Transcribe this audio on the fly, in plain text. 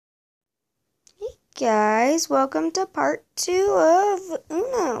guys, welcome to part 2 of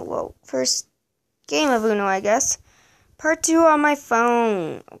Uno. Well, first game of Uno, I guess. Part 2 on my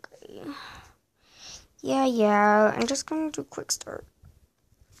phone. Okay. Yeah, I'm just going to do a quick start.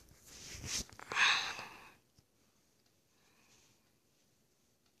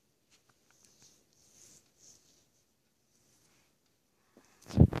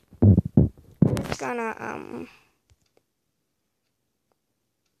 Just gonna,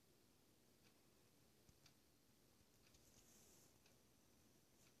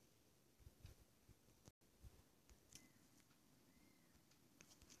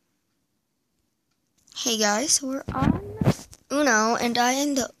 Hey guys, so we're on Uno, and I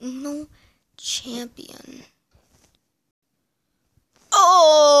am the Uno champion.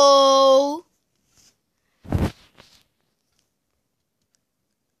 Oh!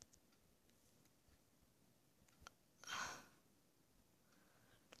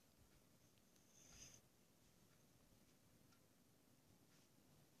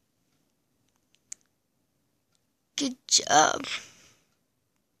 Good job.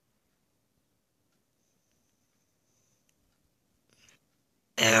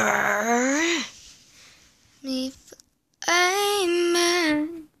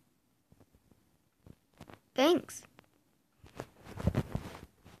 Amen. Thanks.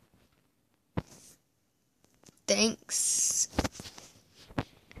 Thanks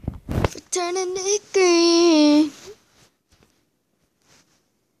for turning it green.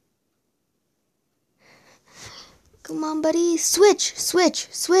 Come on, buddy. Switch.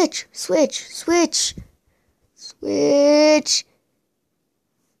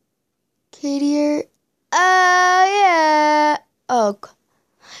 Katie. Oh, yeah. Oh.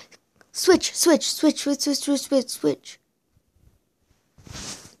 Switch.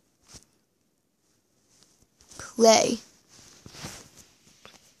 Clay.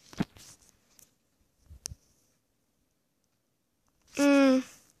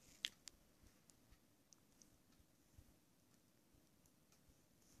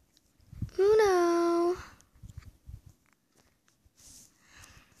 Uno.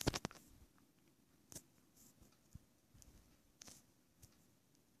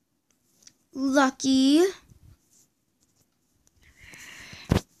 Lucky.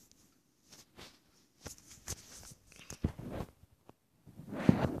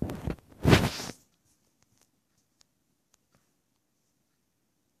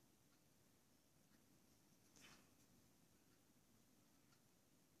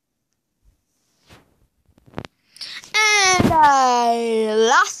 And I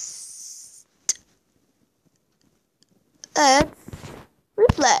lost. Let's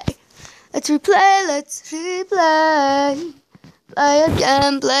replay. Play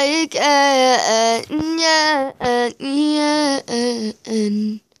again. Yeah.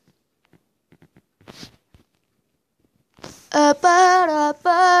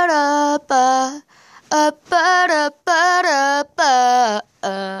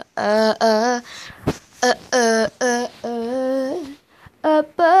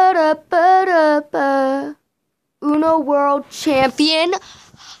 Uno World Champion.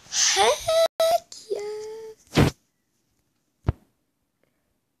 Heck yeah.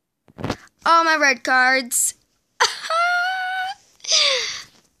 All my red cards.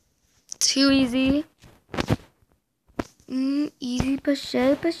 Too easy. Easy,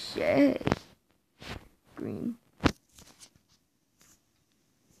 pache. Green.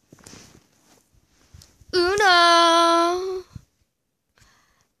 Uno.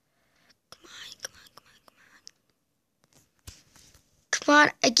 Come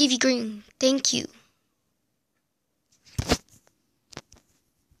on, I give you green. Thank you.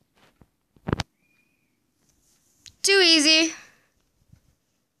 Too easy.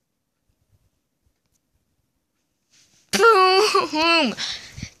 Boom.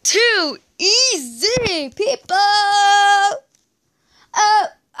 Too easy, people. Oh.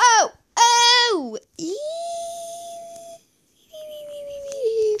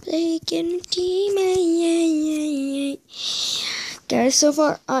 Like in team. Guys, so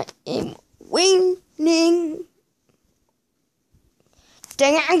far I am winning.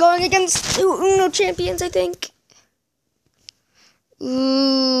 Dang it, I'm going against two Uno champions, I think.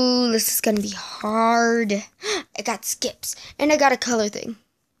 Ooh, this is gonna be hard. I got skips, and I got a color thing.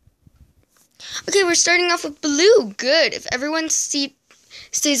 Okay, we're starting off with blue. Good. If everyone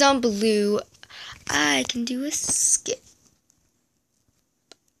stays on blue, I can do a skip.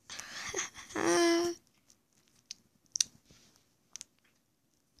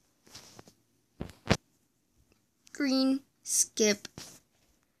 Green, skip.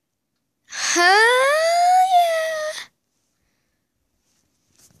 Yeah.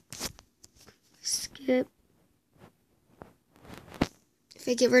 Skip. skip. If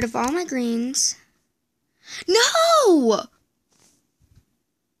I get rid of all my greens. No!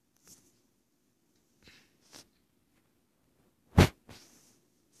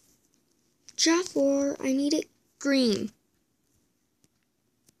 Draw 4. I need it green.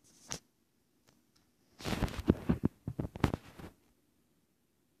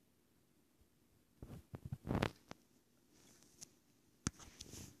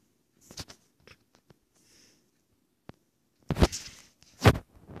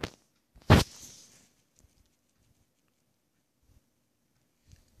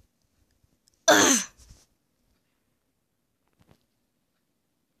 Ugh.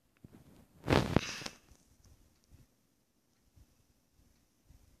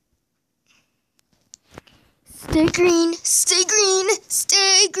 Stay green, stay green,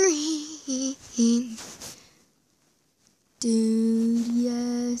 stay green. Dude,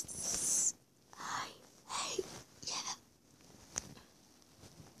 yes. Yeah.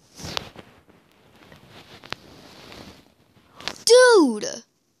 Dude!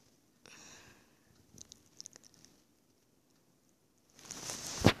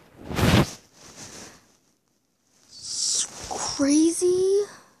 Crazy?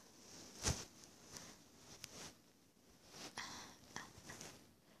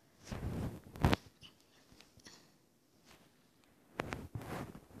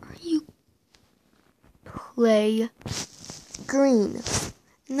 Are you play green?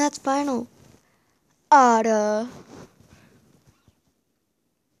 And that's final. Auto.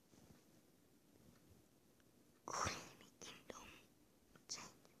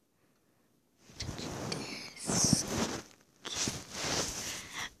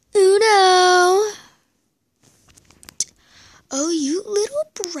 Uno. Oh, you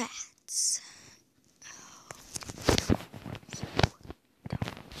little brats.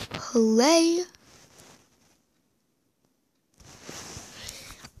 Play.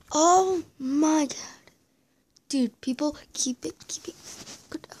 Oh my god. Dude, people keep it.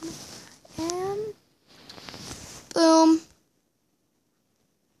 Put down. And boom.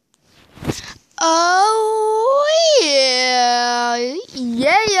 Oh yeah.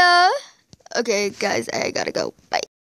 Yeah. Okay, guys, I gotta go. Bye.